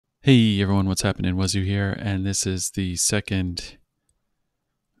Hey everyone, what's happening? Wazoo here, and this is the second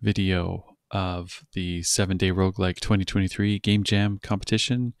video of the 7-day roguelike 2023 game jam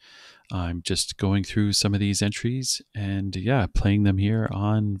competition. I'm just going through some of these entries and playing them here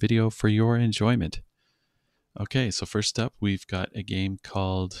on video for your enjoyment. Okay, so first up we've got a game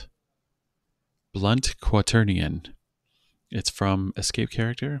called Blunt Quaternion. It's from Escape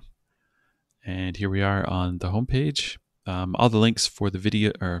Character, and here we are on the homepage. All the links for the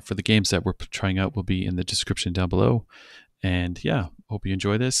video or for the games that we're trying out will be in the description down below. And hope you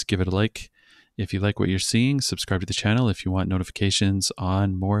enjoy this. Give it a like. If you like what you're seeing, subscribe to the channel if you want notifications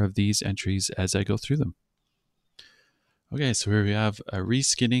on more of these entries as I go through them. Okay, so here we have a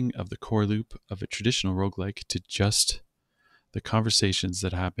reskinning of the core loop of a traditional roguelike to just the conversations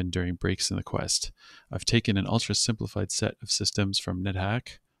that happen during breaks in the quest. I've taken an ultra simplified set of systems from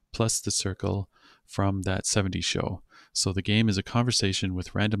NetHack plus the circle from that 70s show. So the game is a conversation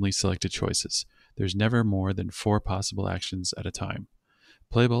with randomly selected choices. There's never more than 4 possible actions at a time.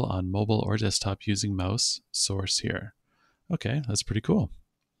 Playable on mobile or desktop using mouse. Source here. Okay, that's pretty cool.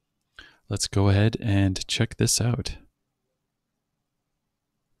 Let's go ahead and check this out.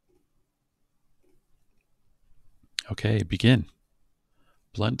 Okay, begin.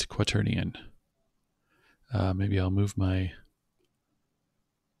 Blunt Quaternion. Maybe I'll move my...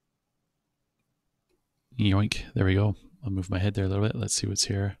 Yoink, there we go. I'll move my head there a little bit. Let's see what's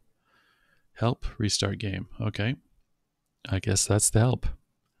here. Help, restart game. Okay. I guess that's the help.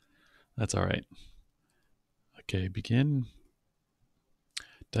 That's all right. Okay, begin.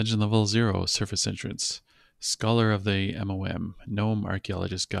 Dungeon level 0, surface entrance. Scholar of the MOM, Gnome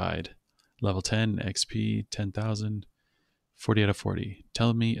Archaeologist Guide. Level 10, XP 10,000. 40 out of 40.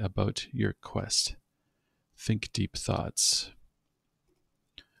 Tell me about your quest. Think deep thoughts.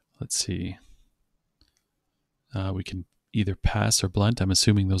 Let's see. We can either pass or blunt. I'm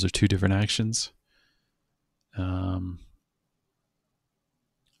assuming those are 2 different actions.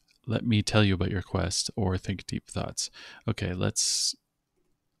 Let me tell you about your quest or think deep thoughts. Okay, let's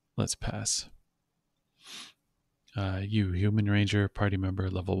pass. You, human ranger, party member,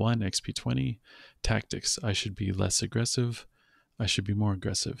 level 1, XP 20. Tactics, I should be less aggressive. I should be more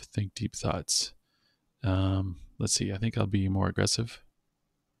aggressive. Think deep thoughts. Let's see, I think I'll be more aggressive.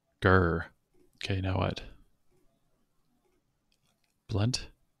 Grr. Okay, now what? Blunt.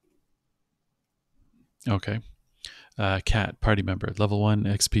 Okay. Cat, party member, level 1,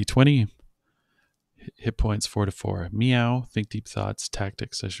 XP 20. Hit points 4 to 4. Meow, think deep thoughts.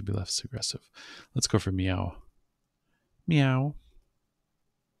 Tactics, I should be less aggressive. Let's go for meow. Meow.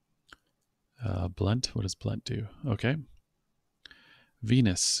 Blunt, what does blunt do? Okay.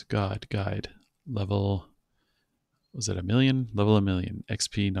 Venus, god, guide. Level, was it 1,000,000? Level 1,000,000.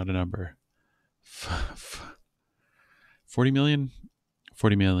 XP, not a number. 40 million?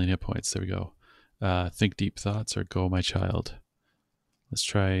 40 million hit points. There we go. Think deep thoughts or go my child. Let's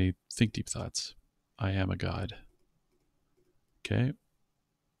try think deep thoughts. I am a god. Okay.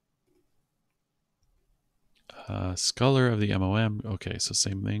 Scholar of the MOM. Okay, so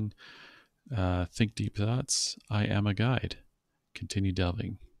same thing. Think deep thoughts. I am a guide. Continue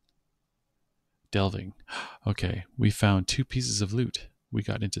delving. Delving. Okay, we found 2 pieces of loot. We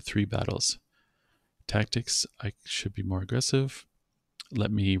got into 3 battles. Tactics. I should be more aggressive. Let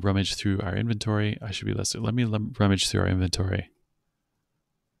me rummage through our inventory. I should be less. Let me rummage through our inventory.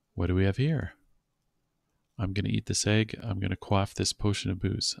 What do we have here? I'm going to eat this egg. I'm going to quaff this potion of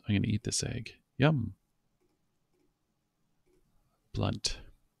booze. I'm going to eat this egg. Yum. Blunt.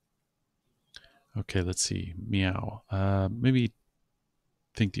 Okay, let's see. Meow. Maybe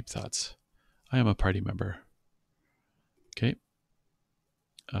think deep thoughts. I am a party member. Okay.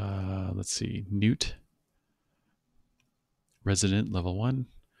 Let's see. Newt. Resident, level 1.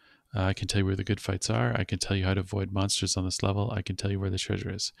 I can tell you where the good fights are. I can tell you how to avoid monsters on this level. I can tell you where the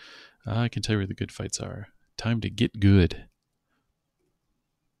treasure is. I can tell you where the good fights are. Time to get good.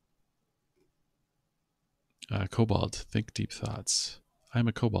 Kobold, think deep thoughts. I'm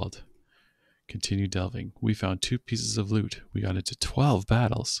a kobold. Continue delving. We found 2 pieces of loot. We got into 12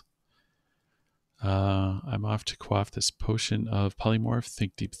 battles. I'm off to quaff this potion of polymorph.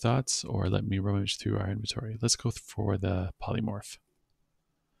 Think deep thoughts, or let me rummage through our inventory. Let's go for the polymorph.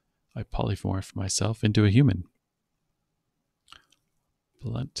 I polymorph myself into a human.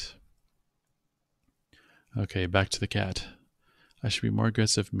 Blunt. Okay, back to the cat. I should be more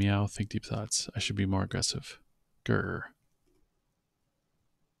aggressive. Meow, think deep thoughts. I should be more aggressive. Grr.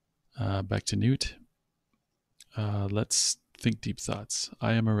 Back to Newt. Let's think deep thoughts.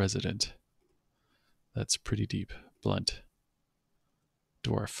 I am a resident. That's pretty deep. Blunt.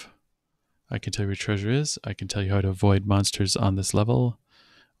 Dwarf. I can tell you where treasure is. I can tell you how to avoid monsters on this level.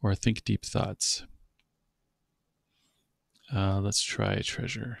 or think deep thoughts. Let's try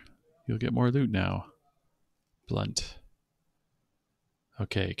treasure. You'll get more loot now. Blunt.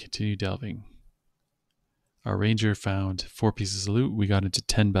 Okay, continue delving. Our ranger found 4 pieces of loot. We got into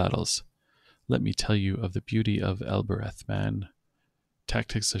 10 battles. Let me tell you of the beauty of Elbereth, man.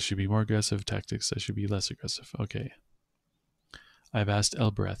 Tactics, I should be more aggressive. Tactics, I should be less aggressive. Okay. I've asked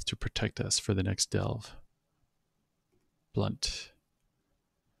Elbereth to protect us for the next delve. Blunt.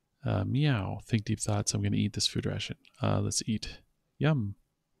 Meow. Think deep thoughts. I'm going to eat this food ration. Let's eat. Yum.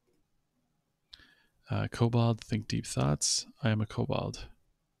 Kobold. Think deep thoughts. I am a kobold.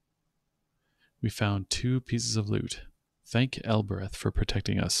 We found 2 pieces of loot. Thank Elbereth for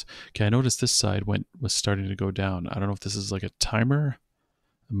protecting us. Okay, I noticed this side was starting to go down. I don't know if this is like a timer,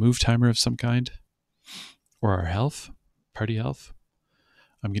 a move timer of some kind, or our health, party health.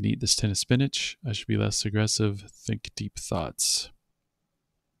 I'm going to eat this tin of spinach. I should be less aggressive. Think deep thoughts.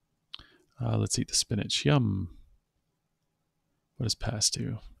 Let's eat the spinach. Yum. What does pass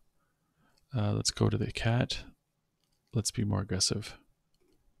do? Let's go to the cat. Let's be more aggressive.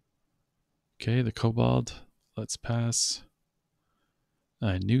 Okay, the kobold. Let's pass.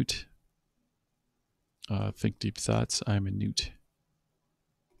 Newt. Think deep thoughts. I'm a newt.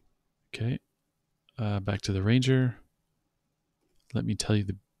 Okay. Back to the ranger. Let me tell you,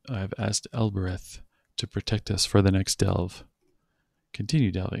 I've asked Elbereth to protect us for the next delve.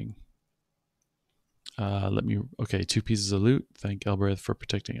 Continue delving. Okay, 2 pieces of loot. Thank Elbereth for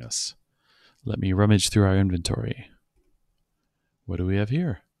protecting us. Let me rummage through our inventory. What do we have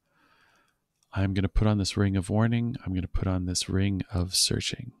here? I'm going to put on this ring of warning. I'm going to put on this ring of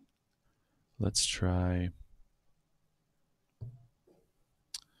searching. Let's try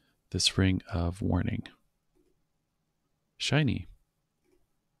this ring of warning. Shiny.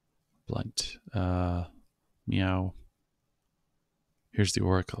 Blunt. Meow. Here's the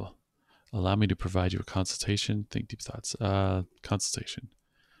oracle. Allow me to provide you a consultation. Think deep thoughts. Consultation.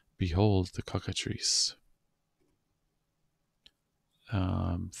 Behold the cockatrice.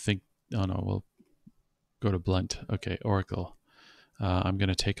 We'll go to blunt. Okay, oracle. I'm going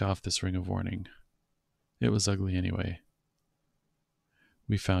to take off this ring of warning. It was ugly anyway.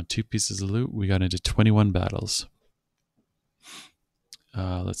 We found 2 pieces of loot. We got into 21 battles.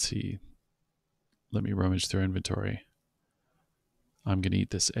 Let's see. Let me rummage through our inventory. I'm going to eat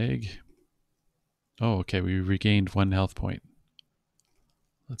this egg. Oh, okay. We regained 1 health point.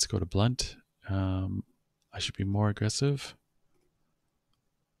 Let's go to blunt. I should be more aggressive.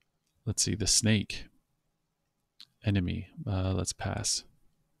 Let's see. The snake. Enemy. Let's pass.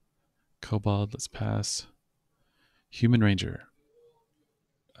 Kobold. Let's pass. Human ranger.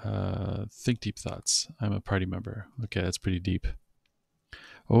 Think deep thoughts. I'm a party member. Okay, that's pretty deep.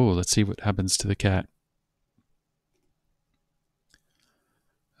 Oh, let's see what happens to the cat.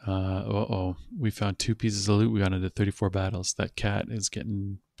 We found 2 pieces of loot. We got into 34 battles. That cat is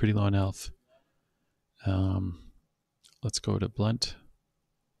getting pretty low on health. Let's go to blunt.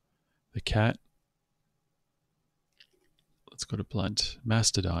 The cat. Let's go to blunt.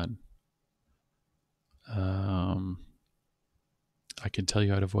 Mastodon. I can tell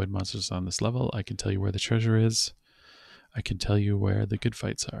you how to avoid monsters on this level. I can tell you where the treasure is. I can tell you where the good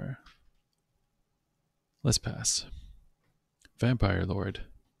fights are. Let's pass. Vampire Lord.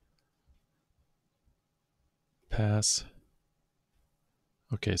 Pass.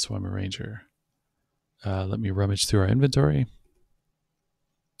 Okay, so I'm a ranger. Let me rummage through our inventory.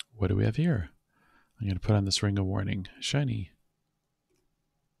 What do we have here? I'm going to put on this ring of warning. Shiny.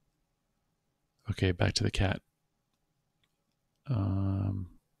 Okay, back to the cat.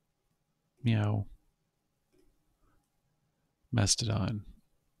 Meow. Mastodon.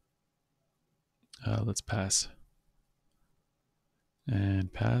 Let's pass.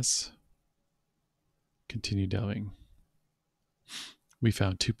 And pass. Continue delving. We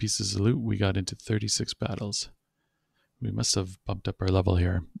found 2 pieces of loot. We got into 36 battles. We must have bumped up our level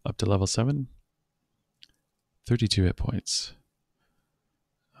here. Up to level 7. 32 hit points.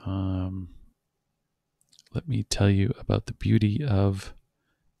 Let me tell you about the beauty of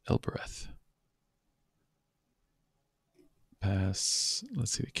Elbereth. Pass.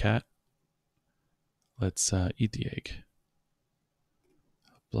 Let's see the cat. Let's eat the egg.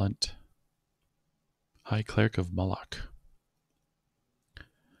 Blunt. High Cleric of Moloch.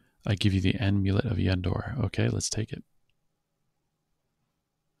 I give you the Amulet of Yendor. Okay, let's take it.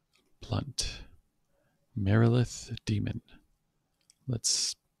 Blunt. Merilith Demon.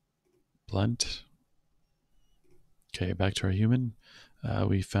 Let's blunt. Okay, back to our human.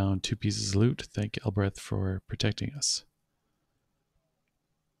 We found 2 pieces of loot. Thank Elbereth for protecting us.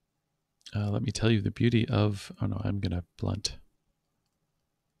 Let me tell you the beauty of... Oh no, I'm going to blunt.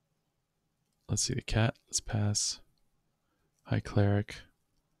 Let's see the cat. Let's pass. High cleric.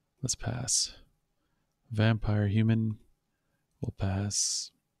 Let's pass. Vampire human. We'll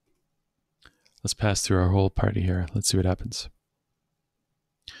pass. Let's pass through our whole party here. Let's see what happens.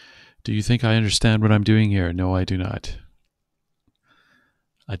 Do you think I understand what I'm doing here? No, I do not.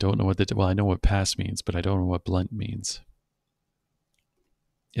 I don't know what well, I know what pass means, but I don't know what blunt means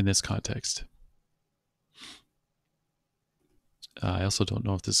in this context. I also don't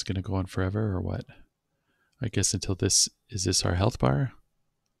know if this is going to go on forever or what. I guess until is this our health bar?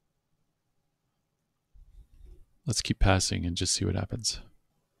 Let's keep passing and just see what happens.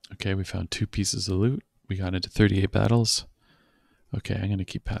 Okay, we found 2 pieces of loot. We got into 38 battles. Okay, I'm going to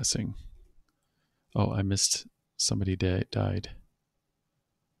keep passing. Oh, I missed. Somebody died.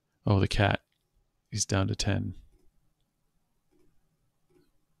 Oh, the cat. He's down to 10.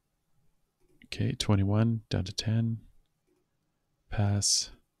 Okay, 21, down to 10.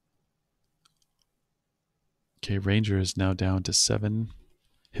 Pass. Okay, Ranger is now down to 7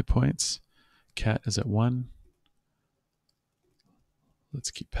 hit points. Cat is at 1. Let's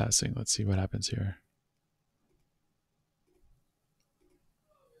keep passing. Let's see what happens here.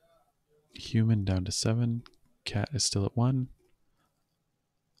 Human down to 7. Cat is still at 1.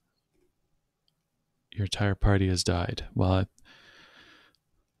 Your entire party has died. Well,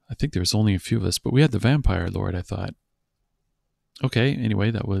 I think there was only a few of us, but we had the Vampire Lord, I thought. Okay,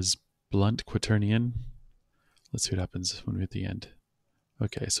 anyway, that was Blunt Quaternion. Let's see what happens when we're at the end.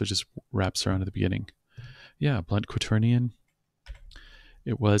 Okay, so it just wraps around at the beginning. Yeah, Blunt Quaternion.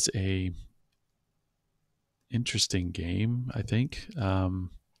 It was a interesting game, I think. A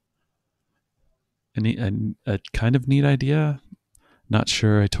kind of neat idea. Not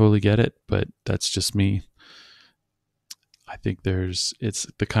sure I totally get it, but that's just me. I think it's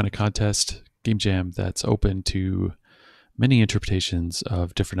the kind of contest, game jam, that's open to many interpretations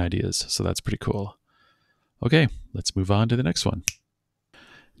of different ideas. So that's pretty cool. Okay, let's move on to the next one.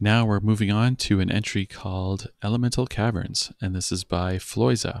 Now we're moving on to an entry called Elemental Caverns, and this is by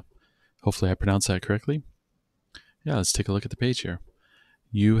Floiza. Hopefully I pronounced that correctly. Yeah, let's take a look at the page here.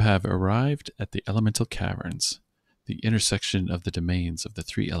 You have arrived at the Elemental Caverns, the intersection of the domains of the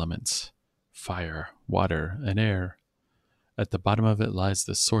 3 elements, fire, water, and air. At the bottom of it lies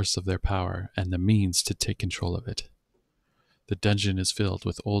the source of their power and the means to take control of it. The dungeon is filled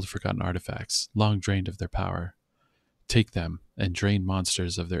with old forgotten artifacts, long drained of their power. Take them and drain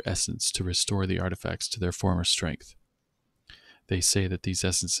monsters of their essence to restore the artifacts to their former strength. They say that these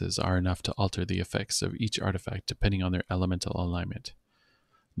essences are enough to alter the effects of each artifact depending on their elemental alignment.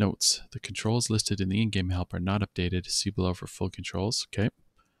 Notes: the controls listed in the in-game help are not updated. See below for full controls. Okay.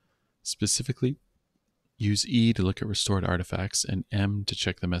 Specifically, use E to look at restored artifacts and M to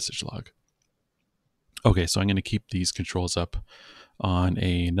check the message log. Okay, so I'm going to keep these controls up on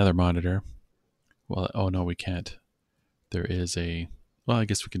another monitor. Well, oh no, we can't. There is well, I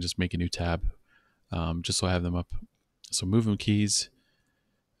guess we can just make a new tab just so I have them up. So movement keys,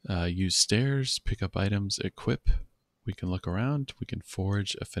 use stairs, pick up items, equip. We can look around. We can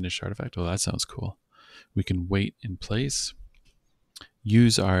forge a finished artifact. Oh, that sounds cool. We can wait in place.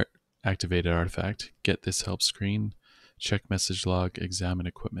 Use our activated artifact. Get this help screen. Check message log. Examine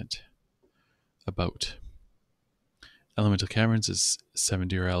equipment. About. Elemental Caverns is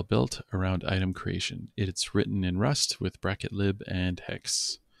 7DRL built around item creation. It's written in Rust with bracket lib and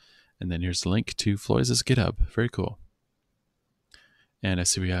hex. And then here's the link to Floiza's GitHub. Very cool. And I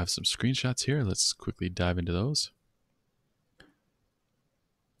see we have some screenshots here. Let's quickly dive into those.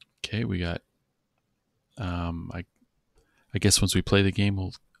 Okay, we got, I guess once we play the game,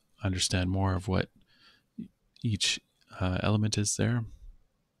 we'll understand more of what each element is there.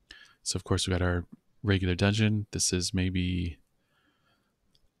 So of course we got our regular dungeon. This is maybe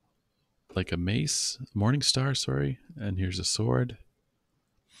like a mace, Morning Star, sorry. And here's a sword.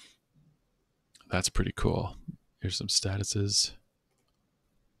 That's pretty cool. Here's some statuses.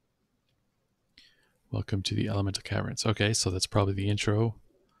 Welcome to the Elemental Caverns. Okay, so that's probably the intro.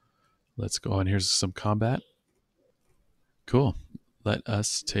 Let's go on. Here's some combat. Cool. Let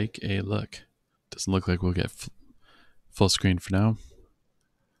us take a look. Doesn't look like we'll get full screen for now.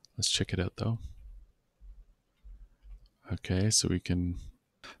 Let's check it out though. Okay, so we're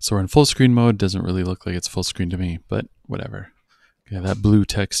in full screen mode. Doesn't really look like it's full screen to me, but whatever. Okay, that blue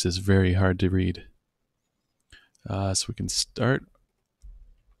text is very hard to read. So we can start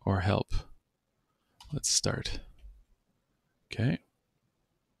or help. Let's start. Okay.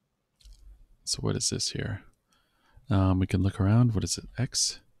 So what is this here? We can look around. What is it?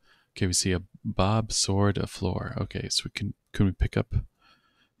 X? Okay, we see a bob, sword, a floor. Okay, so can we pick up?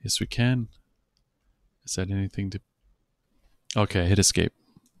 Yes, we can. Is that anything to... Okay, hit escape.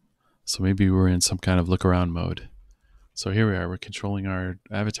 So maybe we're in some kind of look around mode. So here we are. We're controlling our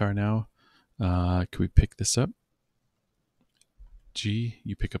avatar now. Can we pick this up? G,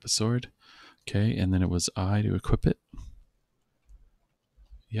 you pick up a sword. Okay, and then it was I to equip it.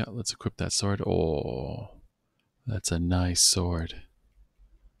 Yeah, let's equip that sword. Oh, that's a nice sword.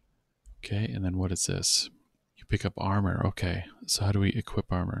 Okay, and then what is this? You pick up armor. Okay, so how do we equip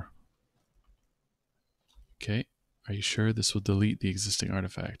armor? Okay, are you sure this will delete the existing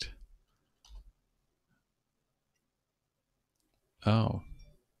artifact? Oh.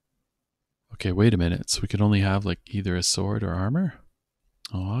 Okay, wait a minute. So we can only have like either a sword or armor?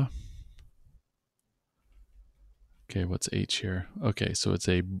 Aw. Okay, what's H here? Okay, so it's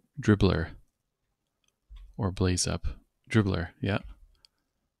a dribbler. Or blaze up. Dribbler, yeah.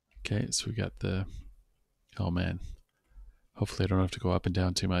 Okay, so we got the... Oh man. Hopefully I don't have to go up and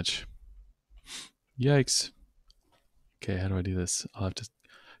down too much. Yikes. Okay, how do I do this? I'll have to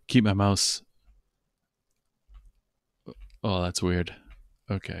keep my mouse... Oh, that's weird.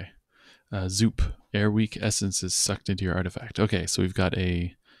 Okay. Zoop. Air weak essence is sucked into your artifact. Okay, so we've got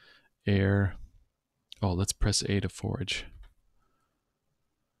a air... Oh, let's press A to forge.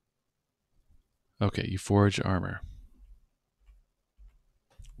 Okay, you forge armor.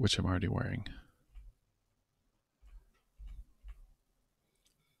 Which I'm already wearing.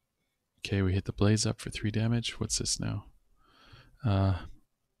 Okay, we hit the blaze up for 3 damage. What's this now? How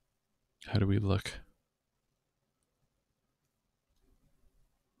do we look?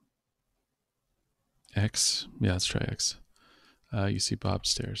 X? Yeah, let's try X. You see Bob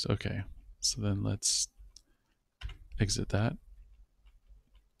stairs. Okay, so then let's exit that.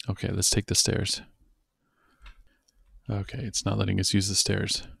 Okay, let's take the stairs. Okay, it's not letting us use the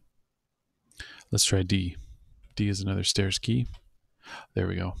stairs. Let's try D. D is another stairs key. There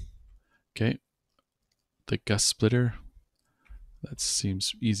we go. Okay. The gust splitter. That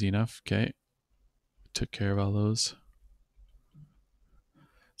seems easy enough. Okay. Took care of all those.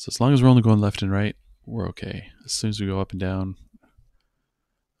 So as long as we're only going left and right, we're okay. As soon as we go up and down,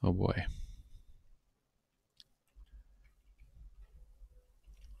 oh boy.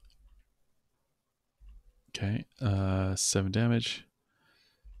 Okay, 7 damage.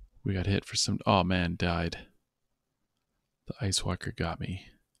 We got hit for some... Oh man, died. The Ice Walker got me.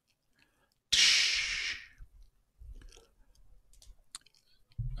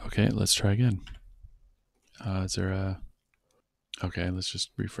 Okay, let's try again. Is there a... Okay, let's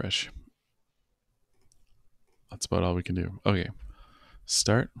just refresh. That's about all we can do. Okay,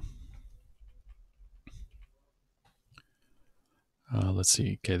 start. Let's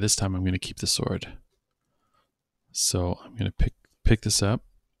see. Okay, this time I'm going to keep the sword. So I'm going to pick this up.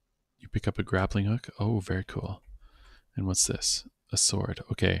 You pick up a grappling hook. Oh, very cool. And what's this? A sword.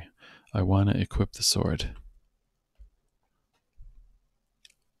 Okay, I want to equip the sword.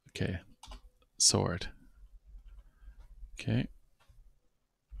 Okay, sword. Okay.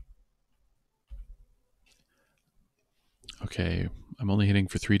 Okay, I'm only hitting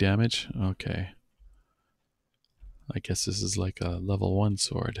for 3 damage. Okay. I guess this is like a level 1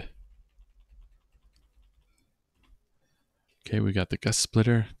 sword. Okay, we got the gust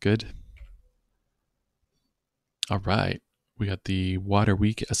splitter. Good. All right. We got the water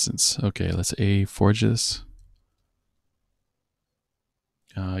weak essence. Okay, let's A forge this.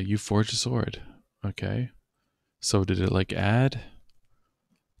 You forge a sword. Okay. So did it like add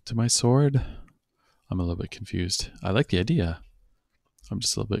to my sword? I'm a little bit confused. I like the idea. I'm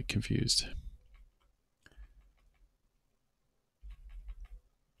just a little bit confused.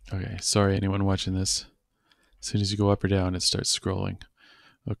 Okay, sorry anyone watching this. As soon as you go up or down, it starts scrolling.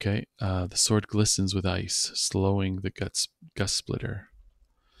 Okay, the sword glistens with ice, slowing the gust splitter.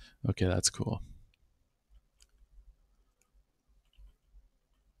 Okay, that's cool.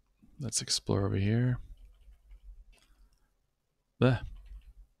 Let's explore over here. Let's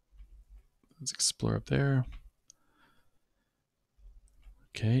explore up there.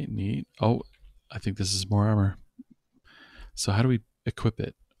 Okay, neat. Oh, I think this is more armor. So how do we equip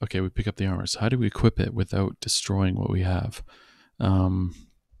it? Okay, we pick up the armor. So how do we equip it without destroying what we have? Let's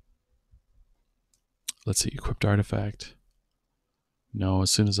see, equipped artifact. No, as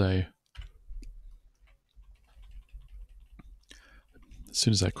soon as I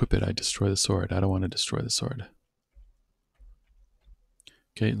equip it, I destroy the sword. I don't want to destroy the sword.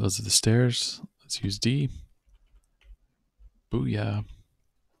 Okay, those are the stairs. Let's use D. Booyah.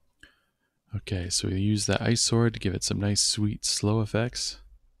 Okay, so we use that ice sword to give it some nice, sweet, slow effects.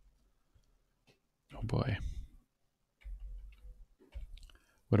 Oh boy.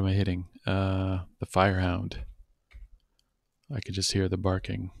 What am I hitting? The Firehound. I could just hear the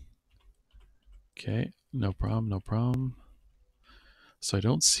barking. Okay, no problem, no problem. So I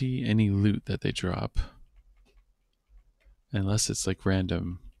don't see any loot that they drop. Unless it's like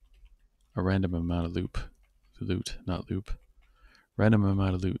random, a random amount of loot, not loop. Random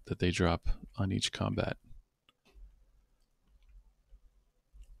amount of loot that they drop on each combat.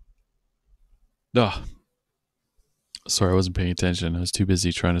 Oh, sorry, I wasn't paying attention. I was too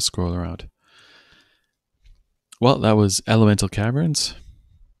busy trying to scroll around. Well, that was Elemental Caverns.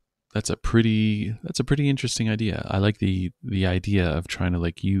 That's a pretty interesting idea. I like the idea of trying to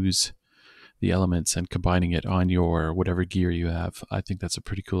like use the elements and combining it on your whatever gear you have. I think that's a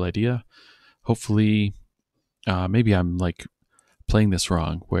pretty cool idea. Hopefully, maybe I'm like playing this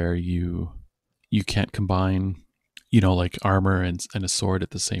wrong, where you can't combine, like armor and a sword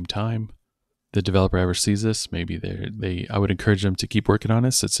at the same time. The developer ever sees this, maybe I would encourage them to keep working on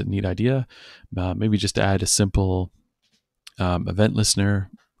this. It's a neat idea. Maybe just add a simple event listener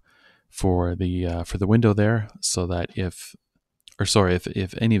for the window there, so that if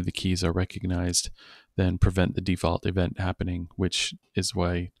any of the keys are recognized, then prevent the default event happening, which is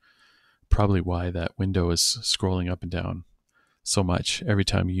probably why that window is scrolling up and down so much every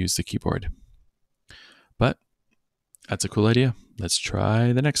time you use the keyboard. But that's a cool idea. Let's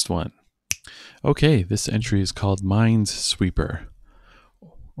try the next one. Okay, this entry is called Minesweeper.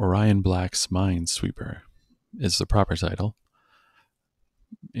 Orion Black's Minesweeper is the proper title.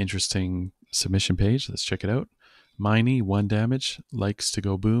 Interesting submission page. Let's check it out. Miney, 1 damage, likes to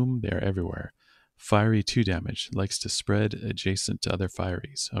go boom, they're everywhere. Fiery, 2 damage, likes to spread adjacent to other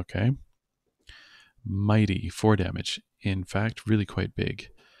fireys. Okay. Mighty, 4 damage, in fact, really quite big.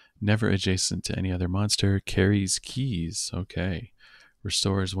 Never adjacent to any other monster, carries keys. Okay.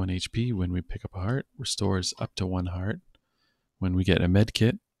 Restores 1 HP when we pick up a heart. Restores up to 1 heart when we get a med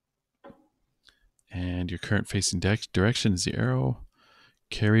kit. And your current facing direction is the arrow.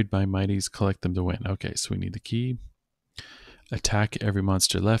 Carried by mighties, collect them to win. Okay, so we need the key. Attack every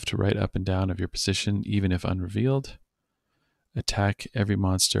monster left, right, up, and down of your position, even if unrevealed. Attack every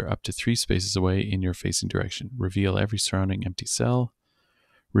monster up to 3 spaces away in your facing direction. Reveal every surrounding empty cell.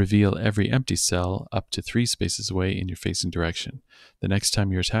 Reveal every empty cell up to 3 spaces away in your facing direction. The next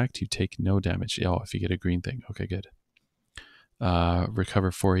time you're attacked, you take no damage. Oh, if you get a green thing. Okay, good.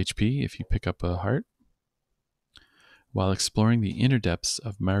 Recover 4 HP if you pick up a heart. While exploring the inner depths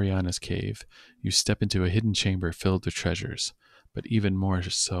of Mariana's cave, you step into a hidden chamber filled with treasures, but even more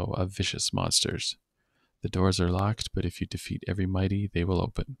so of vicious monsters. The doors are locked, but if you defeat every mighty, they will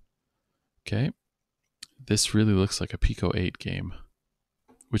open. Okay. This really looks like a Pico 8 game,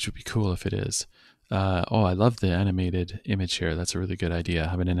 which would be cool if it is. I love the animated image here. That's a really good idea,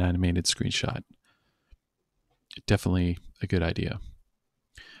 having an animated screenshot. Definitely a good idea.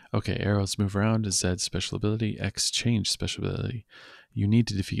 Okay, arrows move around. Z special ability. X change special ability. You need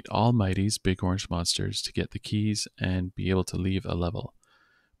to defeat all mighties, big orange monsters, to get the keys and be able to leave a level.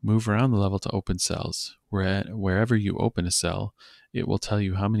 Move around the level to open cells. Wherever you open a cell, it will tell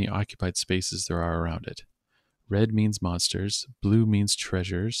you how many occupied spaces there are around it. Red means monsters, blue means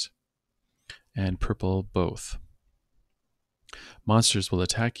treasures, and purple both. Monsters will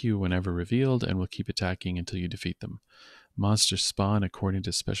attack you whenever revealed and will keep attacking until you defeat them. Monsters spawn according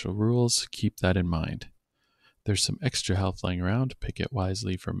to special rules. Keep that in mind. There's some extra health lying around. Pick it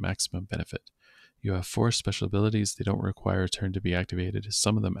wisely for maximum benefit. You have 4 special abilities. They don't require a turn to be activated.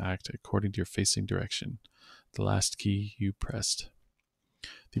 Some of them act according to your facing direction. The last key you pressed.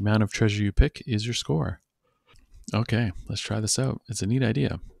 The amount of treasure you pick is your score. Okay, let's try this out. It's a neat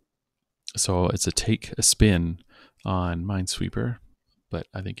idea. So it's a take a spin on Minesweeper, but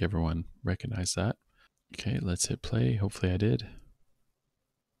I think everyone recognized that. Okay, let's hit play. Hopefully I did.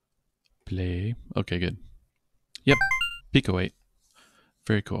 Play. Okay, good. Yep, Pico 8.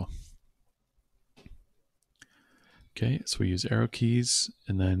 Very cool. Okay, so we use arrow keys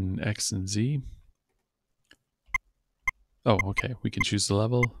and then X and Z. Oh, okay, we can choose the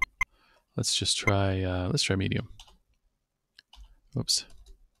level. Let's just try, medium. Whoops.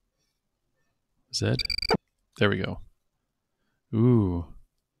 Z. There we go. Ooh.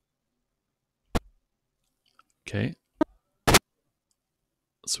 Okay.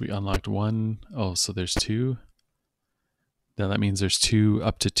 So we unlocked 1. Oh, so there's 2. Now that means there's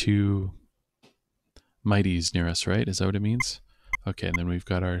up to 2 mighties near us, right? Is that what it means? Okay, and then we've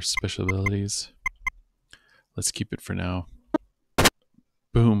got our special abilities. Let's keep it for now.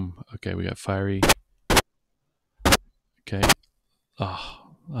 Boom. Okay, we got fiery. Okay.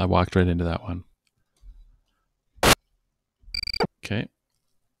 Oh, I walked right into that one. Okay.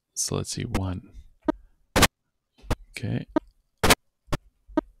 So let's see. 1. Okay.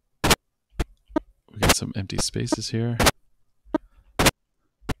 We got some empty spaces here.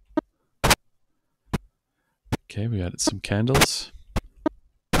 Okay, we got some candles.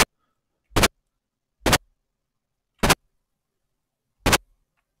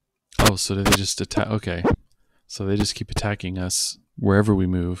 Oh, so do they just attack? Okay. So they just keep attacking us wherever we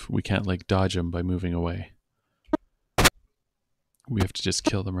move. We can't like dodge them by moving away. We have to just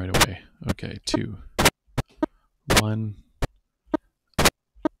kill them right away. Okay, 2, 1.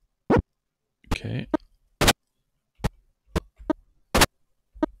 Okay.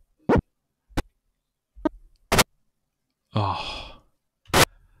 Oh.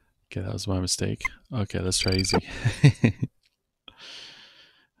 Okay, that was my mistake. Okay, let's try easy.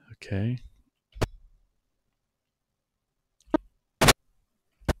 Okay.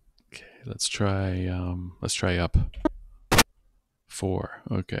 Okay, let's try up. 4.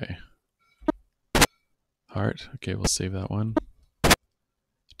 Okay. Heart. Okay, we'll save that one.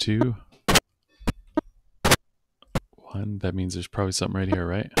 2, 1. That means there's probably something right here,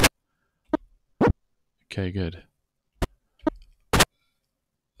 right? Okay, good.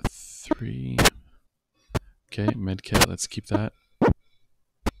 3. Okay, medkit. Let's keep that.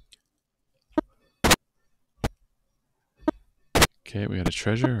 Okay, we got a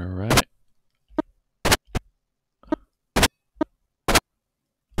treasure. All right.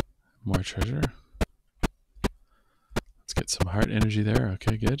 More treasure. Let's get some heart energy there.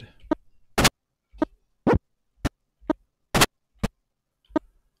 Okay, good.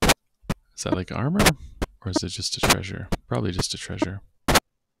 Is that like armor? Or is it just a treasure? Probably just a treasure.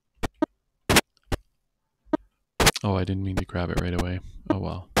 Oh, I didn't mean to grab it right away. Oh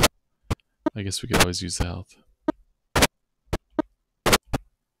well. I guess we could always use the health.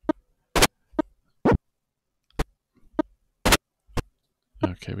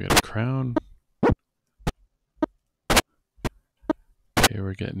 Okay, we got a crown. Okay,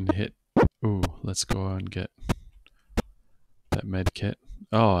 we're getting hit. Ooh, let's go and get that med kit.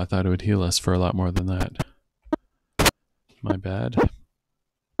 Oh, I thought it would heal us for a lot more than that. My bad.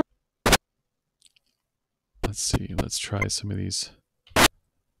 Let's see. Let's try some of these.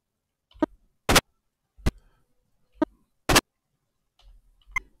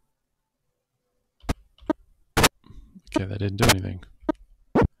 Okay, that didn't do anything.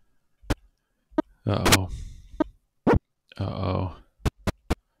 Uh-oh. Uh-oh.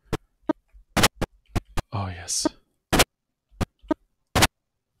 Oh, yes.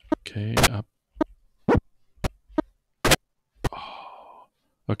 Okay, up. Oh.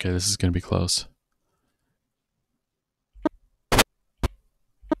 Okay, this is going to be close.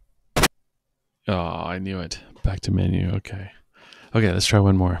 Oh, I knew it. Back to menu. Okay. Okay, let's try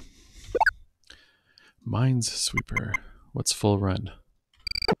one more. Mines Sweeper. What's full run?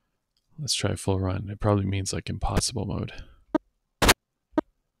 Let's try full run. It probably means like impossible mode.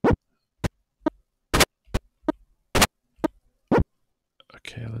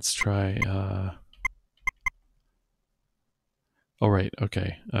 Okay, let's try... Oh, right.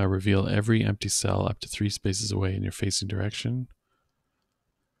 Okay. Reveal every empty cell up to 3 spaces away in your facing direction.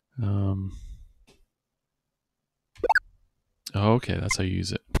 Oh, okay. That's how you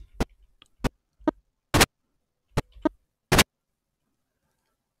use it.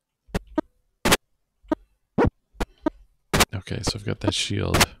 Okay, so I've got that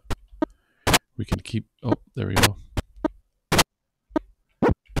shield. We can keep... Oh, there we go.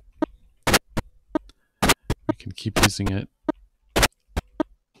 We can keep using it.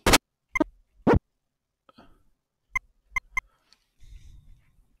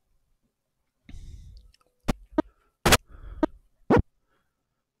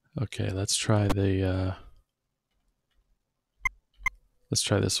 Okay, let's try the... let's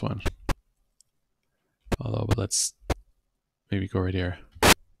try this one. Although, but let's maybe go right here.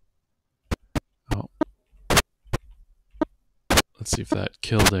 Oh. Let's see if that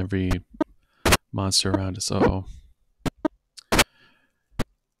killed every monster around us. Uh-oh.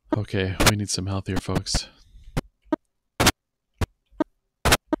 Okay, we need some health here, folks.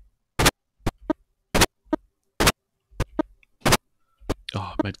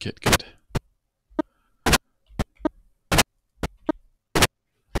 Oh, medkit, good.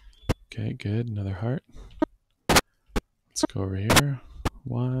 Okay, good. Another heart. Let's go over here.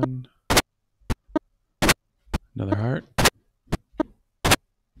 1. Another heart.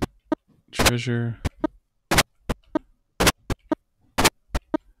 Treasure.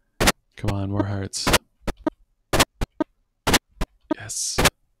 Come on, more hearts. Yes.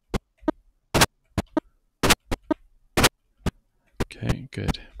 Okay,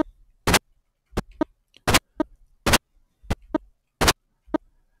 good.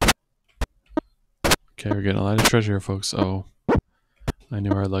 Okay, we're getting a lot of treasure, folks. Oh, I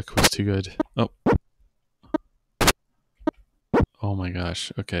knew our luck was too good. Oh. Oh my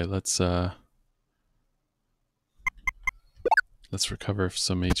gosh. Okay, let's recover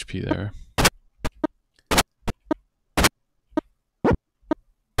some HP there.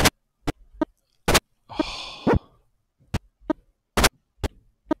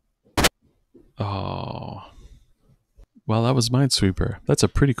 Well, that was Minesweeper. That's a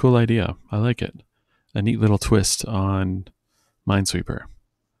pretty cool idea. I like it. A neat little twist on Minesweeper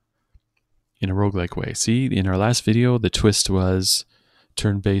in a roguelike way. See, in our last video, the twist was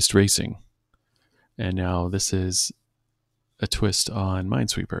turn-based racing. And now this is a twist on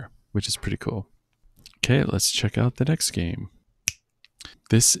Minesweeper, which is pretty cool. Okay, let's check out the next game.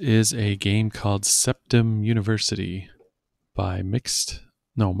 This is a game called Septem University by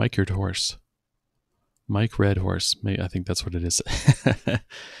Mike Red Horse. Mike Red Horse. I think that's what it is.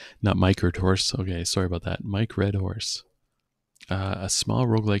 Not Mike Red Horse. Okay, sorry about that. Mike Red Horse. A small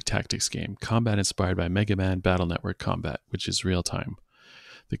roguelike tactics game. Combat inspired by Mega Man Battle Network combat, which is real time.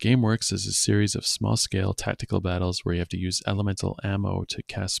 The game works as a series of small-scale tactical battles where you have to use elemental ammo to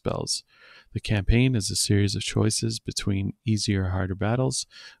cast spells. The campaign is a series of choices between easier or harder battles,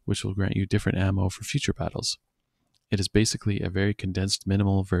 which will grant you different ammo for future battles. It is basically a very condensed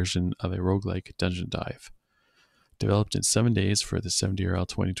minimal version of a roguelike dungeon dive. Developed in 7 days for the 70RL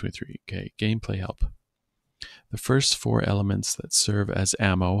 2023. Okay, gameplay help. The first 4 elements that serve as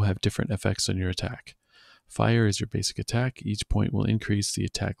ammo have different effects on your attack. Fire is your basic attack. Each point will increase the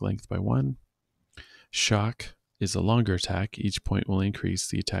attack length by 1. Shock is a longer attack. Each point will increase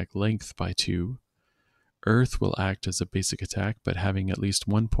the attack length by 2. Earth will act as a basic attack, but having at least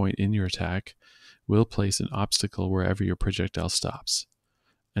 1 point in your attack will place an obstacle wherever your projectile stops.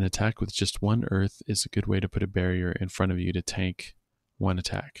 An attack with just 1 earth is a good way to put a barrier in front of you to tank 1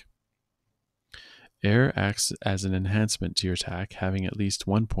 attack. Air acts as an enhancement to your attack. Having at least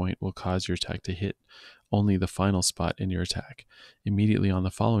 1 point will cause your attack to hit only the final spot in your attack, immediately on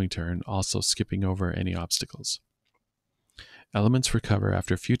the following turn, also skipping over any obstacles. Elements recover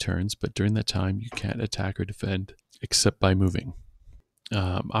after a few turns, but during that time you can't attack or defend except by moving.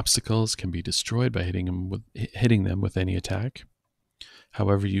 Obstacles can be destroyed by hitting them with any attack.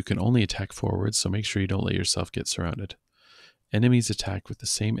 However, you can only attack forward, so make sure you don't let yourself get surrounded. Enemies attack with the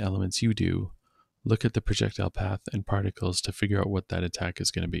same elements you do. Look at the projectile path and particles to figure out what that attack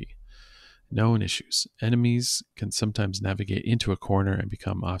is going to be. Known issues. Enemies can sometimes navigate into a corner and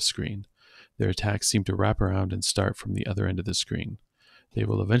become off-screen. Their attacks seem to wrap around and start from the other end of the screen. They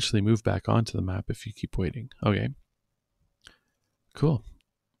will eventually move back onto the map if you keep waiting. Okay. Cool.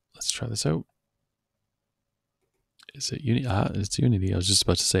 Let's try this out. Is it Unity? It's Unity. I was just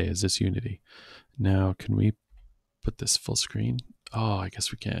about to say, is this Unity? Now, can we put this full screen? Oh, I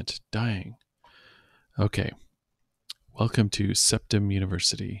guess we can't. Dying. Okay. Welcome to Septem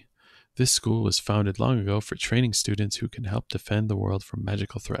University. This school was founded long ago for training students who can help defend the world from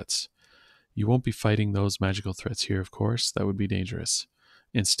magical threats. You won't be fighting those magical threats here, of course. That would be dangerous.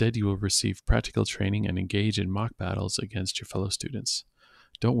 Instead, you will receive practical training and engage in mock battles against your fellow students.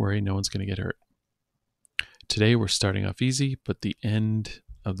 Don't worry, no one's going to get hurt. Today, we're starting off easy, but the end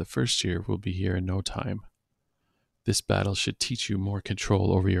of the first year will be here in no time. This battle should teach you more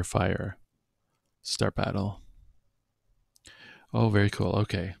control over your fire. Start battle. Oh, very cool.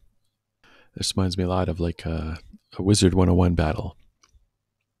 Okay. This reminds me a lot of like a Wizard 101 battle.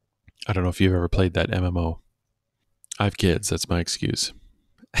 I don't know if you've ever played that MMO. I have kids. That's my excuse.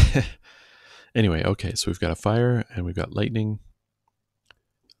 Anyway, okay. So we've got a fire and we've got lightning.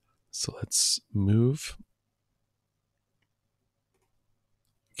 So let's move.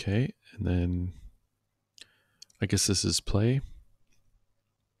 Okay. And then I guess this is play.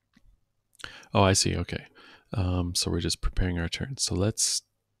 Oh, I see. Okay. So we're just preparing our turn. So let's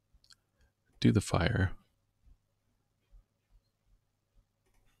do the fire.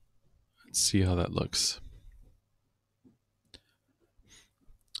 Let's see how that looks.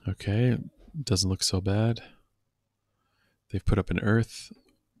 Okay, doesn't look so bad. They've put up an earth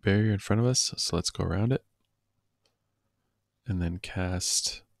barrier in front of us, so let's go around it. And then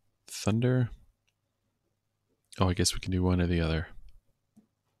cast thunder. Oh, I guess we can do one or the other.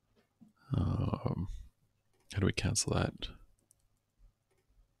 How do we cancel that?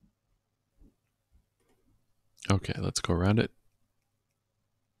 Okay, let's go around it.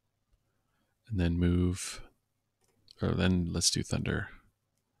 And then move, or then let's do thunder.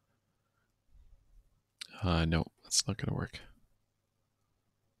 No, that's not going to work.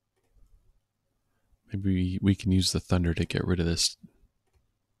 Maybe we can use the thunder to get rid of this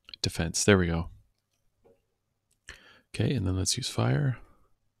defense. There we go. Okay, and then let's use fire.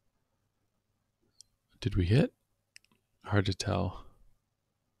 Did we hit? Hard to tell.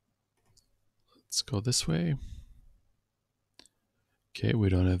 Let's go this way. Okay, we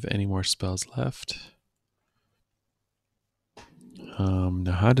don't have any more spells left.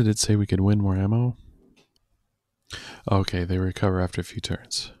 Now how did it say we could win more ammo? Okay, they recover after a few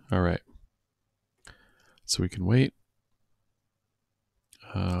turns. All right. So we can wait.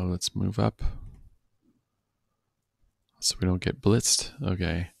 Let's move up. So we don't get blitzed.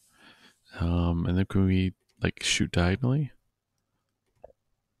 Okay. And then can we like shoot diagonally?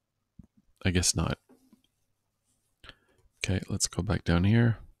 I guess not. Okay, let's go back down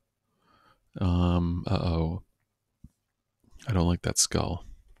here. Uh-oh. I don't like that skull.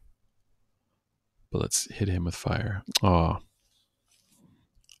 But let's hit him with fire. Oh.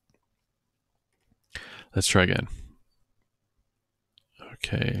 Let's try again.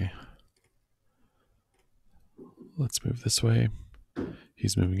 Okay. Let's move this way.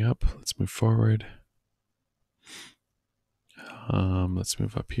 He's moving up. Let's move forward. Let's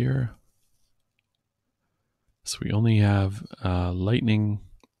move up here. So we only have lightning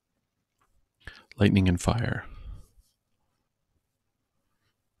and fire.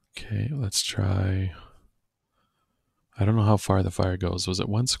 Okay, let's try. I don't know how far the fire goes. Was it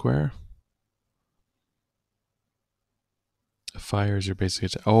 1 square? Fires are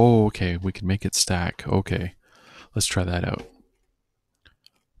basically. Oh, okay. We can make it stack. Okay, let's try that out.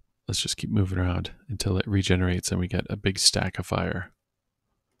 Let's just keep moving around until it regenerates and we get a big stack of fire.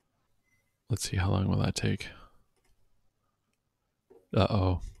 Let's see, how long will that take?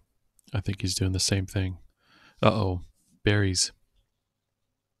 Uh-oh. I think he's doing the same thing. Uh-oh. Berries.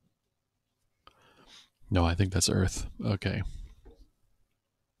 No, I think that's earth. Okay.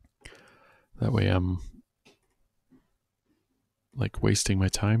 That way I'm like wasting my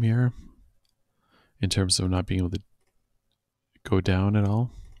time here in terms of not being able to go down at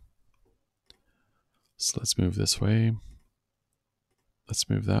all. So let's move this way. Let's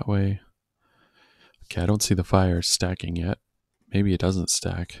move that way. Okay, I don't see the fire stacking yet. Maybe it doesn't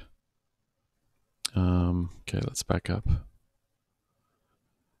stack. Okay, let's back up.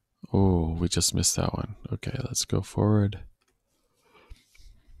 Oh, we just missed that one. Okay, let's go forward.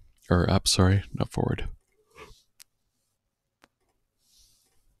 Or up, sorry, not forward.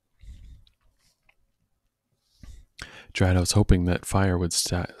 Drat, I was hoping that fire would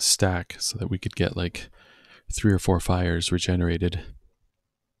stack so that we could get like 3 or 4 fires regenerated.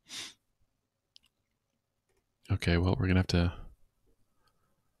 Okay, well, we're going to have to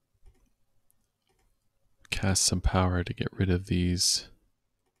cast some power to get rid of these.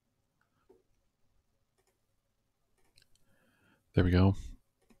 There we go.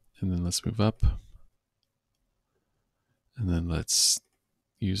 And then let's move up. And then let's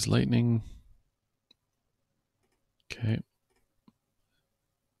use lightning. Okay.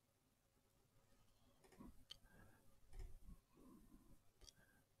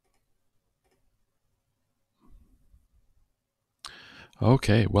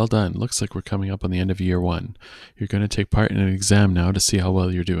 Okay, well done. Looks like we're coming up on the end of year 1. You're going to take part in an exam now to see how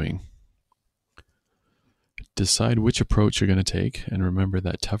well you're doing. Decide which approach you're going to take, and remember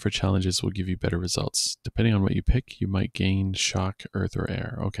that tougher challenges will give you better results. Depending on what you pick, you might gain shock, earth, or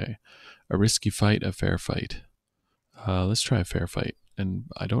air. Okay. A risky fight, a fair fight. Let's try a fair fight. And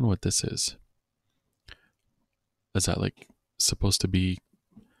I don't know what this is. Is that like supposed to be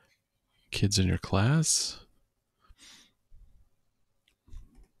kids in your class?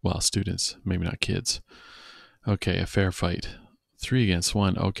 Well, students, maybe not kids. Okay, a fair fight. 3 against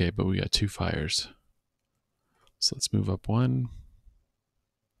 1. Okay, but we got 2 fires. So let's move up 1.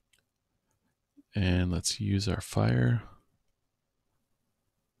 And let's use our fire.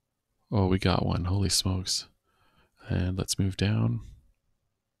 Oh, we got 1. Holy smokes. And let's move down.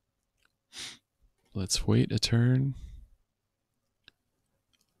 Let's wait a turn.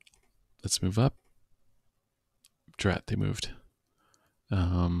 Let's move up. Drat, they moved.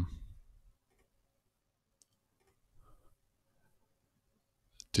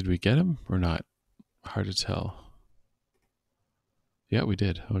 Did we get him or not? Hard to tell. Yeah, we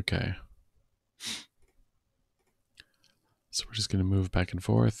did. Okay. So we're just going to move back and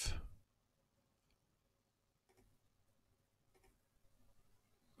forth.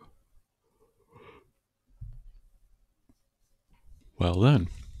 Well then.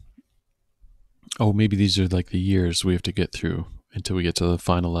 Oh, maybe these are like the years we have to get through until we get to the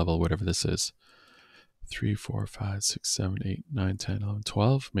final level, whatever this is. 3, 4, 5, 6, 7, 8, 9, 10, 11,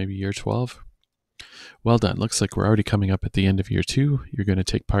 12. Maybe year 12. Well done. Looks like we're already coming up at the end of year 2. You're going to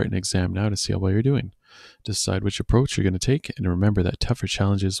take part in an exam now to see how well you're doing. Decide which approach you're going to take, and remember that tougher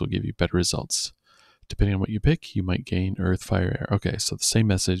challenges will give you better results. Depending on what you pick, you might gain earth, fire, air. Okay, so the same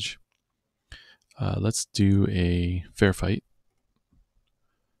message. Let's do a fair fight.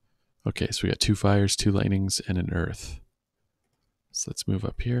 Okay, so we got 2 fires, 2 lightnings, and an earth. So let's move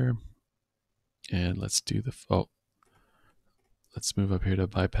up here. And let's do the... Oh. Let's move up here to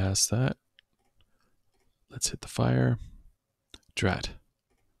bypass that. Let's hit the fire. Drat.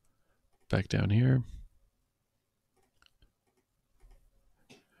 Back down here.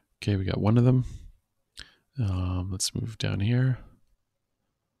 Okay, we got 1 of them. Let's move down here.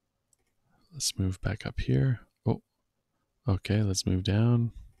 Let's move back up here. Oh, okay, let's move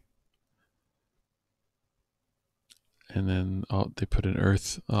down. And then, oh, they put an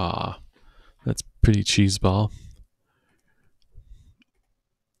earth. Ah, that's pretty cheeseball.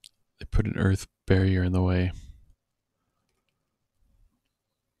 They put an earth barrier in the way.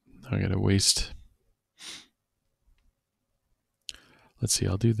 I gotta waste. Let's see,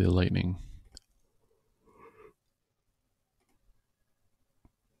 I'll do the lightning.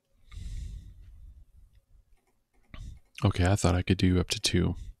 Okay, I thought I could do up to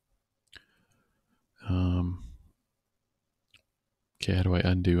 2. Okay, how do I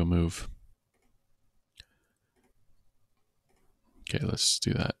undo a move? Okay, let's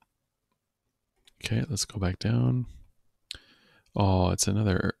do that. Okay, let's go back down. Oh, it's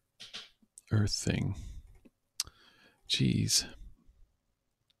another earth thing. Jeez.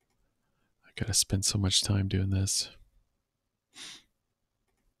 I gotta spend so much time doing this.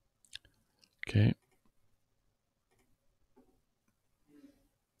 Okay.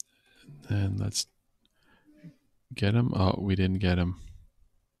 And let's get him. Oh, we didn't get him.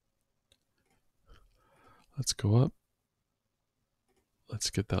 Let's go up. Let's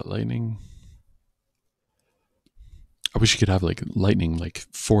get that lightning. I wish you could have like lightning, like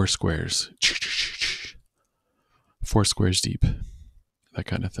 4 squares. 4 squares deep. That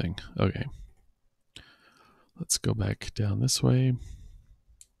kind of thing. Okay. Let's go back down this way.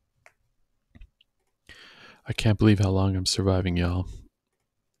 I can't believe how long I'm surviving, y'all.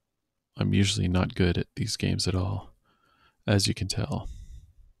 I'm usually not good at these games at all, as you can tell.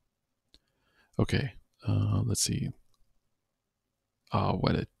 Okay, let's see. Oh,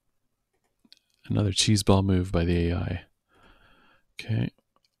 what another cheeseball move by the AI. Okay.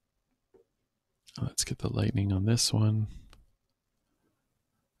 Let's get the lightning on this one.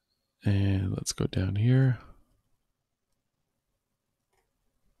 And let's go down here.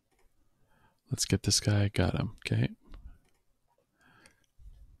 Let's get this guy. Got him. Okay.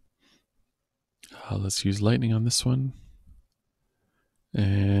 Let's use lightning on this one.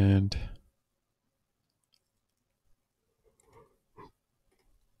 And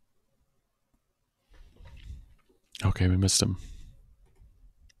okay, we missed him.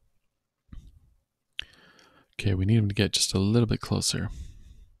 Okay, we need him to get just a little bit closer.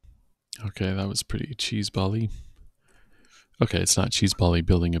 Okay, that was pretty cheeseball-y. Okay, it's not cheeseball-y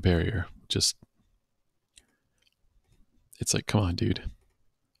building a barrier. Just, it's like, come on, dude.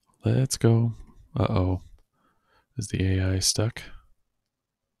 Let's go. Uh-oh. Is the AI stuck?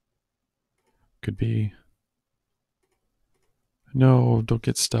 Could be. No, don't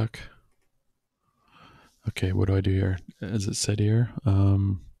get stuck. Okay, what do I do here? As it said here,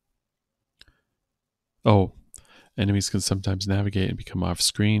 oh, enemies can sometimes navigate and become off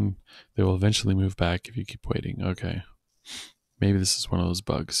screen. They will eventually move back if you keep waiting. Okay. Maybe this is one of those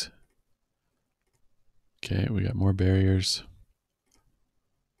bugs. Okay, we got more barriers.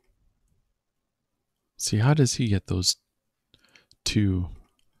 See, how does he get those two-shot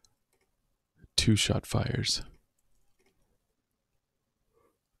fires?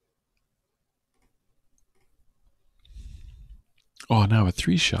 Oh, now a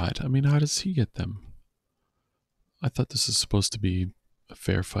 3-shot. I mean, how does he get them? I thought this was supposed to be a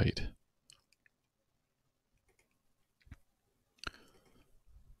fair fight.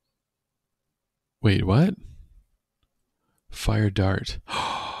 Wait, what? Fire dart.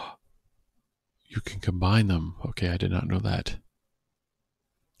 You can combine them. Okay, I did not know that.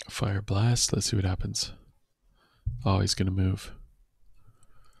 Fire blast. Let's see what happens. Oh, he's going to move.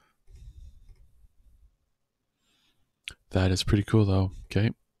 That is pretty cool, though.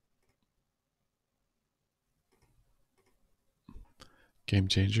 Okay. Game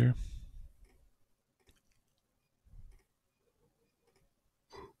changer.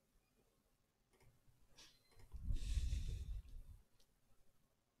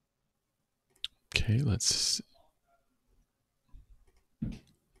 Okay, let's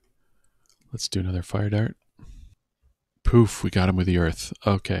do another fire dart. Poof, we got him with the earth.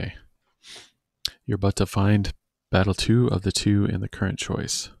 Okay. You're about to find battle 2 of the 2 in the current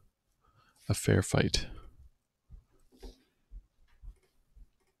choice. A fair fight.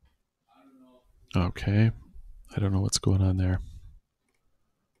 Okay. I don't know what's going on there.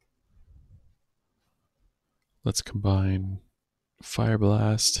 Let's combine fire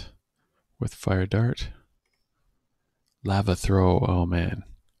blast with fire dart. Lava throw. Oh man.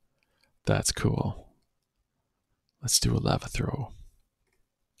 That's cool. Let's do a lava throw.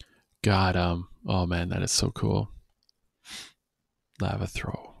 Got him. Oh man, that is so cool. Lava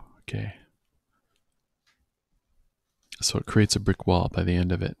throw. Okay. So it creates a brick wall by the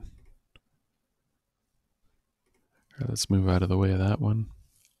end of it. Okay, let's move out of the way of that one.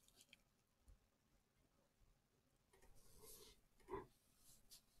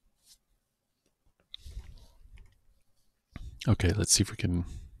 Okay, let's see if we can...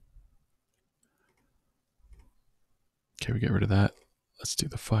 Okay, we get rid of that. Let's do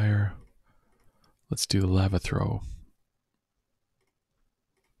the fire. Let's do the lava throw.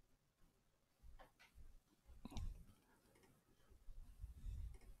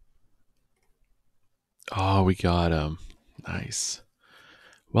 Oh, we got him. Nice.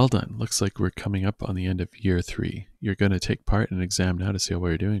 Well done. Looks like we're coming up on the end of year 3. You're going to take part in an exam now to see how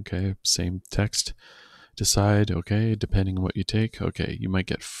well you're doing. Okay, same text. Decide. Okay, depending on what you take. Okay, you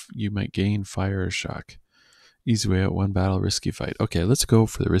might gain fire or shock. Easy way out, one battle, risky fight. Okay, let's go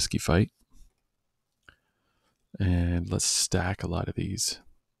for the risky fight. And let's stack a lot of these.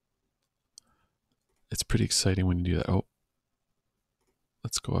 It's pretty exciting when you do that. Oh,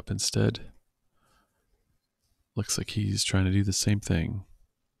 let's go up instead. Looks like he's trying to do the same thing.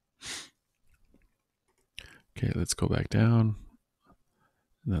 Okay, let's go back down.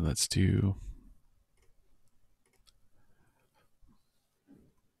 And then let's do...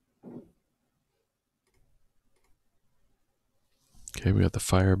 Okay, we got the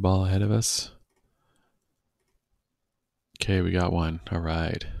fireball ahead of us. Okay, we got one. All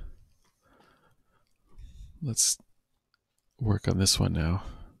right. Let's work on this one now.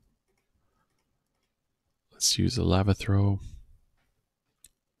 Let's use a lava throw.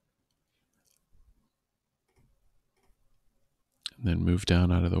 And then move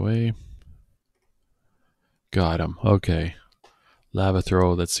down out of the way. Got him. Okay. Lava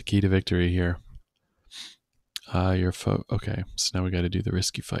throw. That's the key to victory here. Okay, so now we got to do the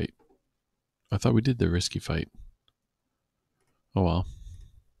risky fight. I thought we did the risky fight. Oh well.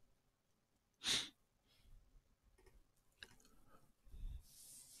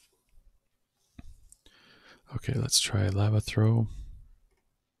 Okay, let's try lava throw.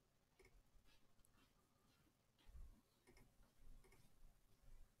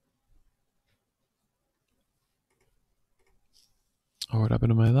 Oh, what happened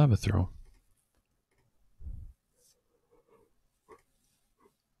to my lava throw?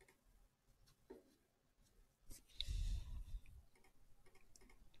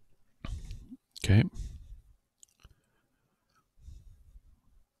 Okay.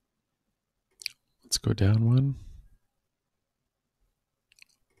 Let's go down one.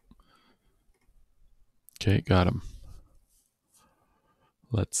 Okay, got him.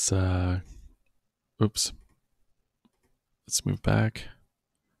 Let's, oops. Let's move back.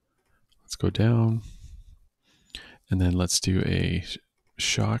 Let's go down. And then let's do a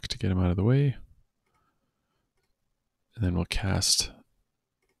shock to get him out of the way. And then we'll cast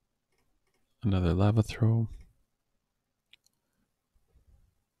another lava throw.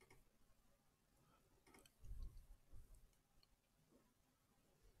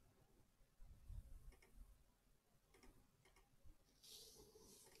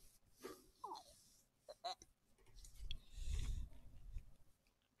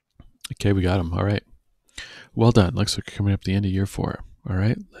 Okay, we got him. All right. Well done. Looks like we're coming up the end of year 4. All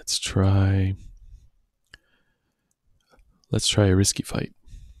right, let's try a risky fight.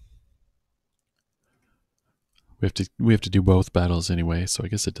 We have to do both battles anyway, so I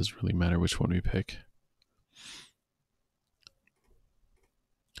guess it doesn't really matter which one we pick.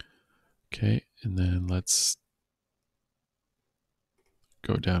 Okay, and then let's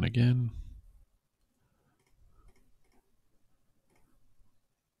go down again.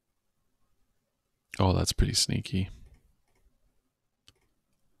 Oh, that's pretty sneaky.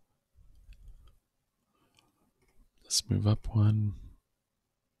 Let's move up one.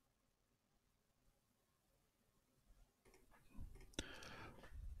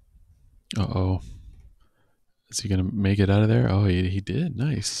 Uh-oh. Is he going to make it out of there? Oh, he did.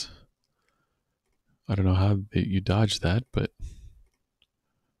 Nice. I don't know how you dodged that, but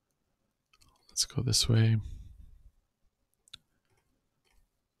let's go this way.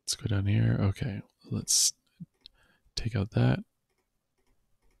 Let's go down here. Okay, let's take out that.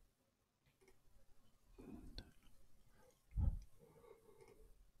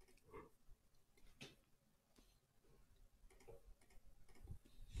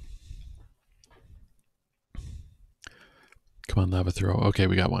 Come on, lava throw. Okay,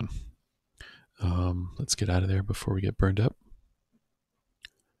 we got one. Let's get out of there before we get burned up.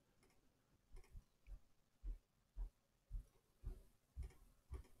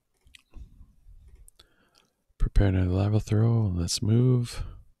 Prepare another lava throw. Let's move.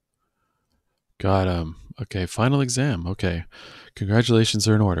 Got him. Okay, final exam. Okay. Congratulations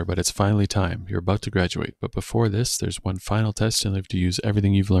are in order, but it's finally time. You're about to graduate. But before this, there's one final test and you have to use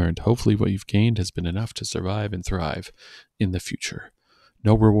everything you've learned. Hopefully what you've gained has been enough to survive and thrive in the future.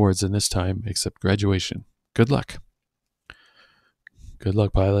 No rewards in this time except graduation. Good luck. Good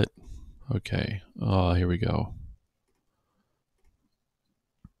luck, pilot. Okay. Oh, here we go.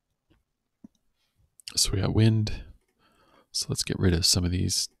 So we got wind. So let's get rid of some of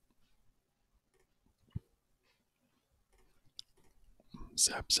these.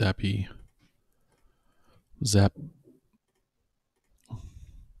 Zap, zappy. Zap.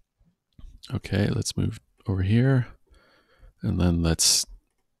 Okay, let's move over here. And then let's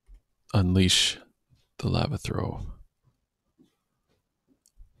unleash the lava throw.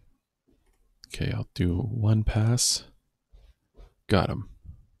 Okay, I'll do one pass. Got him.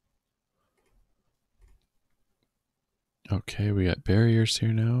 Okay, we got barriers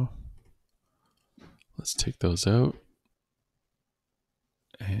here now. Let's take those out.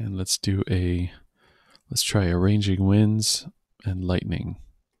 And let's try arranging winds and lightning.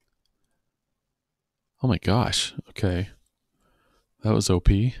 Oh my gosh. Okay. That was OP.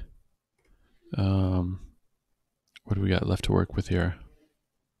 What do we got left to work with here?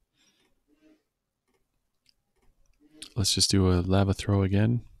 Let's just do a lava throw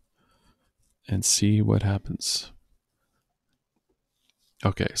again and see what happens.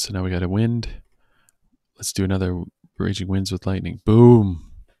 Okay, so now we got a wind. Let's do another raging winds with lightning. Boom.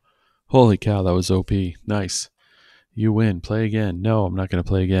 Holy cow, that was OP. Nice. You win. Play again. No, I'm not going to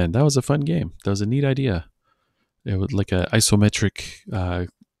play again. That was a fun game. That was a neat idea. It was like an isometric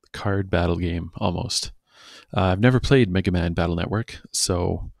card battle game almost. I've never played Mega Man Battle Network,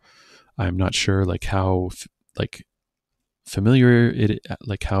 so I'm not sure like how like familiar it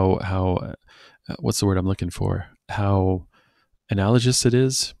like how what's the word I'm looking for? How analogous it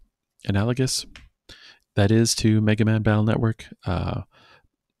is, analogous that is to Mega Man Battle Network.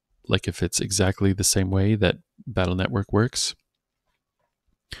 Like if it's exactly the same way that Battle Network works,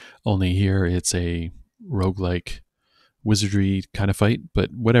 only here it's a roguelike wizardry kind of fight.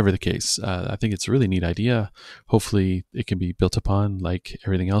 But whatever the case, I think it's a really neat idea. Hopefully it can be built upon like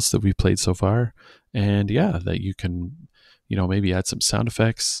everything else that we've played so far. And yeah, that you can, maybe add some sound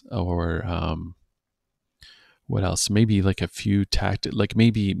effects or what else? Maybe like a few like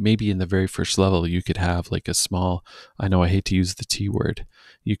maybe in the very first level you could have like a small, I know I hate to use the T word,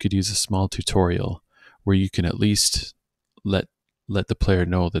 you could use a small tutorial where you can at least let the player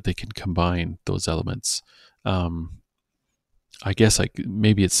know that they can combine those elements. I guess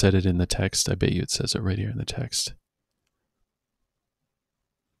maybe it said it in the text. I bet you it says it right here in the text.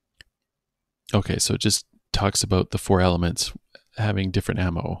 Okay, so it just talks about the four elements having different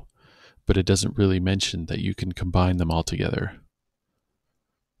ammo, but it doesn't really mention that you can combine them all together,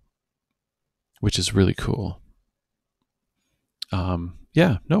 which is really cool.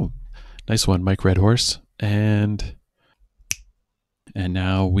 Yeah, no, nice one, Mike Redhorse. And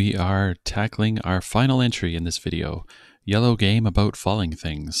now we are tackling our final entry in this video, Yellow Game About Falling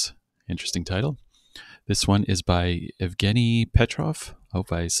Things. Interesting title. This one is by Evgeny Petrov. I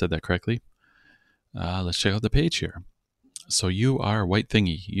hope I said that correctly. Let's check out the page here. So you are White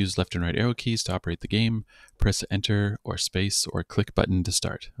Thingy. Use left and right arrow keys to operate the game. Press enter or space or click button to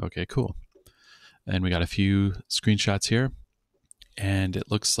start. Okay, cool. And we got a few screenshots here. And it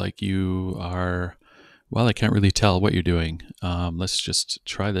looks like you are, well, I can't really tell what you're doing. Let's just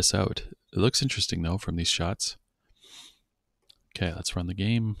try this out. It looks interesting though from these shots. Okay, let's run the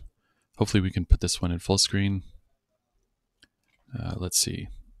game. Hopefully we can put this one in full screen. Let's see.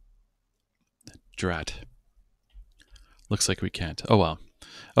 Drat. Looks like we can't. Oh well.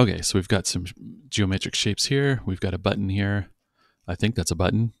 Okay, so we've got some geometric shapes here. We've got a button here. I think that's a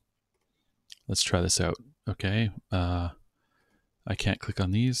button. Let's try this out. Okay. I can't click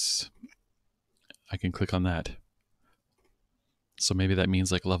on these. I can click on that. So maybe that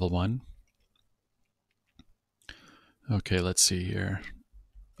means like level 1. Okay, let's see here.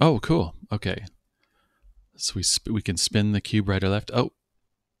 Oh, cool. Okay. So we can spin the cube right or left. Oh,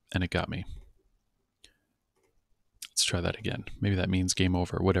 and it got me. Let's try that again. Maybe that means game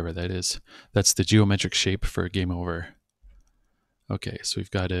over, whatever that is. That's the geometric shape for game over. Okay, so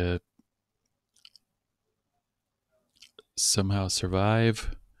we've got to somehow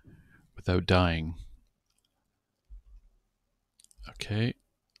survive without dying. Okay.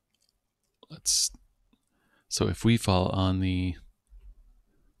 So if we fall on the,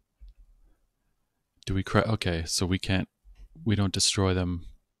 do we cry? Okay, so we don't destroy them.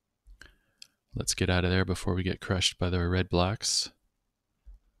 Let's get out of there before we get crushed by the red blocks.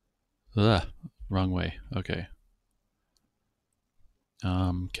 Ugh, wrong way. Okay.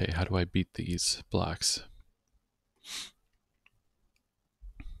 Okay, how do I beat these blocks?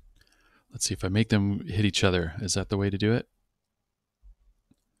 Let's see if I make them hit each other. Is that the way to do it?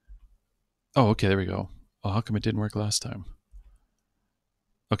 Oh, okay, there we go. Oh, how come it didn't work last time?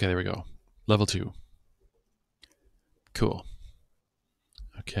 Okay, there we go. Level 2. Cool.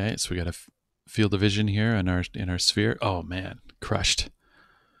 Okay, so we got a field of vision here in our sphere. Oh man, crushed.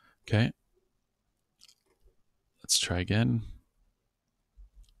 Okay. Let's try again.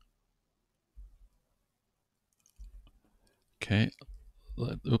 Okay.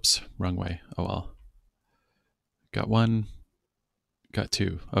 Oops, wrong way. Oh well. Got 1. Got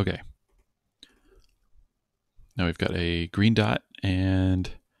 2. Okay. Now we've got a green dot and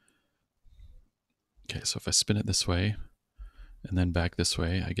okay, so if I spin it this way and then back this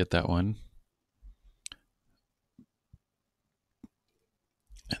way, I get that one.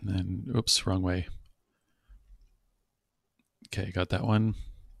 And then, oops, wrong way. Okay, got that one.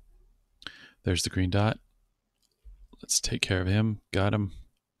 There's the green dot. Let's take care of him. Got him.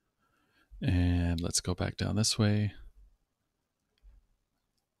 And let's go back down this way.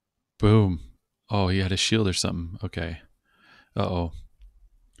 Boom. Oh, he had a shield or something. Okay. Uh-oh.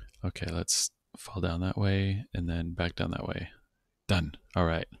 Okay, let's fall down that way and then back down that way. Done. All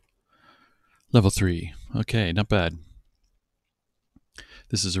right. Level 3. Okay, not bad.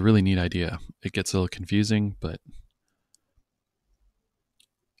 This is a really neat idea. It gets a little confusing, but...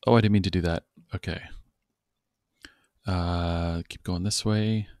 Oh, I didn't mean to do that. Okay. Keep going this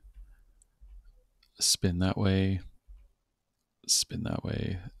way. Spin that way. Spin that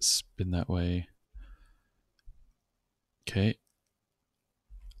way. Spin that way. Okay.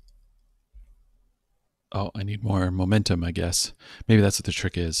 Oh, I need more momentum, I guess. Maybe that's what the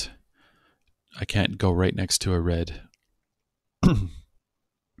trick is. I can't go right next to a red.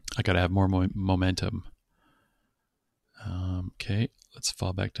 I gotta have more momentum. Okay, let's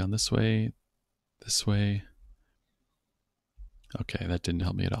fall back down this way. This way. Okay, that didn't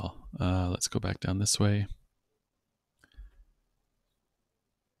help me at all. Let's go back down this way.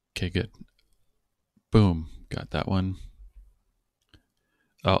 Okay, good. Boom, got that one.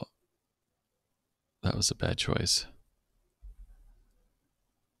 Oh, that was a bad choice.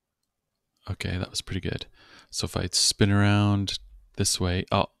 Okay, that was pretty good. So if I spin around this way,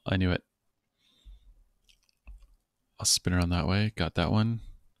 oh, I knew it. I'll spin around that way, got that one.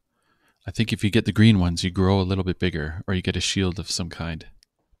 I think if you get the green ones, you grow a little bit bigger, or you get a shield of some kind.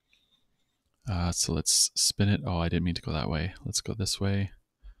 So let's spin it. Oh, I didn't mean to go that way. Let's go this way.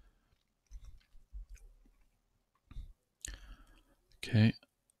 Okay.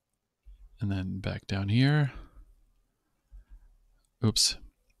 And then back down here. Oops.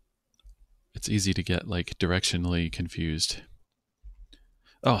 It's easy to get like directionally confused.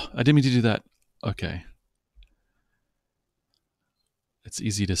 Oh, I didn't mean to do that. Okay. It's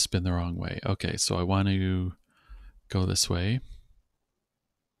easy to spin the wrong way. Okay, so I want to go this way.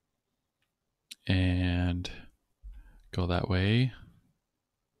 And go that way.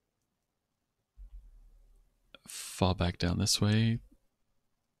 Fall back down this way.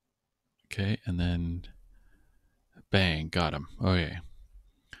 Okay, and then bang, got him. Okay.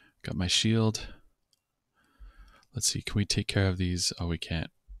 Got my shield. Let's see, can we take care of these? Oh, we can't.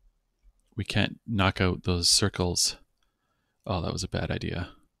 We can't knock out those circles. Oh, that was a bad idea.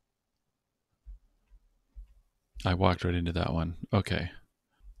 I walked right into that one. Okay.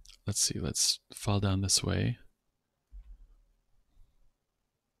 Let's see, let's fall down this way.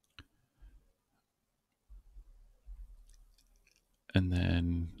 And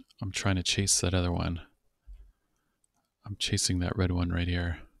then I'm trying to chase that other one. I'm chasing that red one right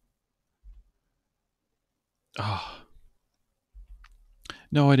here. Oh.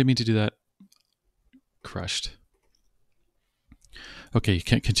 No, I didn't mean to do that. Crushed. Okay, you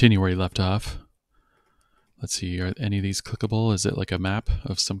can't continue where you left off. Let's see, are any of these clickable? Is it like a map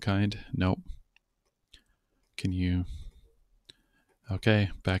of some kind? Nope. Can you... Okay,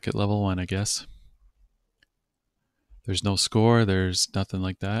 back at level 1, I guess. There's no score, there's nothing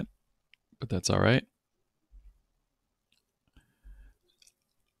like that, but that's all right.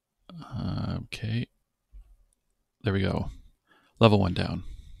 Okay. There we go. Level 1 down.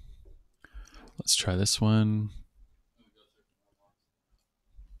 Let's try this one.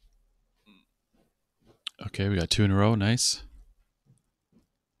 Okay, we got 2 in a row. Nice.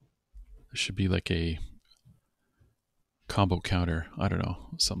 There should be like a combo counter. I don't know.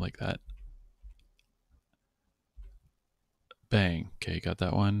 Something like that. Bang. Okay, got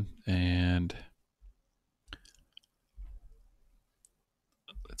that one. And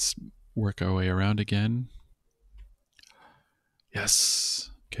let's work our way around again.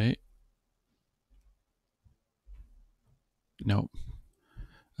 Yes. Okay. Nope.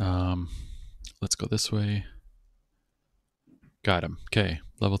 Let's go this way. Got him. Okay,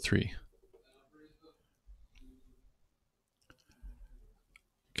 level 3.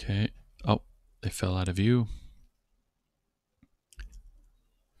 Okay. Oh, they fell out of view.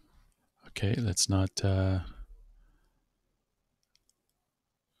 Okay, let's not... oh,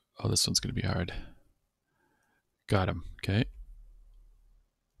 this one's going to be hard. Got him. Okay.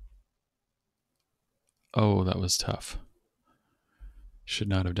 Oh, that was tough. Should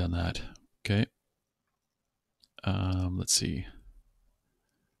not have done that. Okay. Let's see.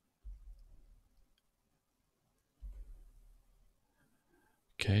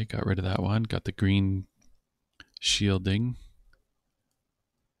 Okay, got rid of that one. Got the green shielding.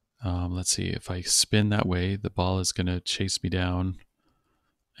 Let's see. If I spin that way, the ball is going to chase me down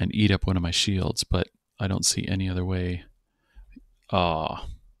and eat up one of my shields, but I don't see any other way. Oh,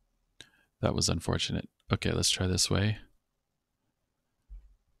 that was unfortunate. Okay, let's try this way.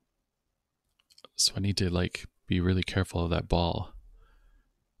 So I need to like be really careful of that ball.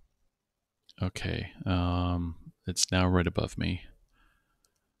 Okay, it's now right above me.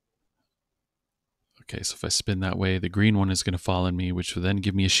 Okay, so if I spin that way, the green one is going to fall on me, which will then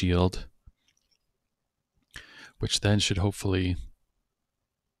give me a shield, which then should hopefully...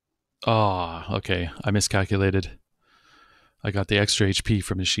 Oh, okay, I miscalculated. I got the extra HP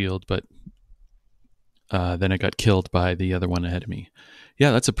from the shield, but then I got killed by the other one ahead of me.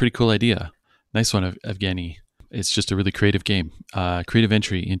 Yeah, that's a pretty cool idea. Nice one, Evgeny. It's just a really creative game. Creative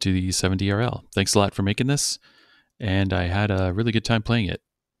entry into the 7DRL. Thanks a lot for making this, and I had a really good time playing it.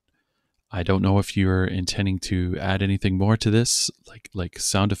 I don't know if you're intending to add anything more to this, like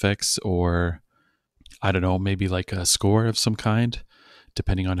sound effects, or I don't know, maybe like a score of some kind,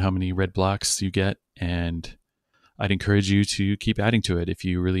 depending on how many red blocks you get. And I'd encourage you to keep adding to it if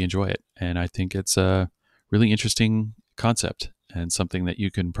you really enjoy it. And I think it's a really interesting concept and something that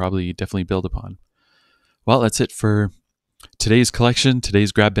you can probably definitely build upon. Well, that's it for today's collection,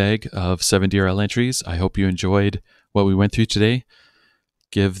 today's grab bag of 7DRL entries. I hope you enjoyed what we went through today.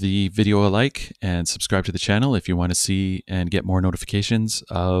 Give the video a like and subscribe to the channel if you want to see and get more notifications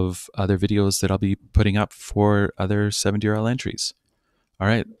of other videos that I'll be putting up for other 7DRL entries. All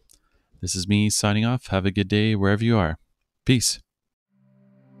right, this is me signing off. Have a good day wherever you are. Peace.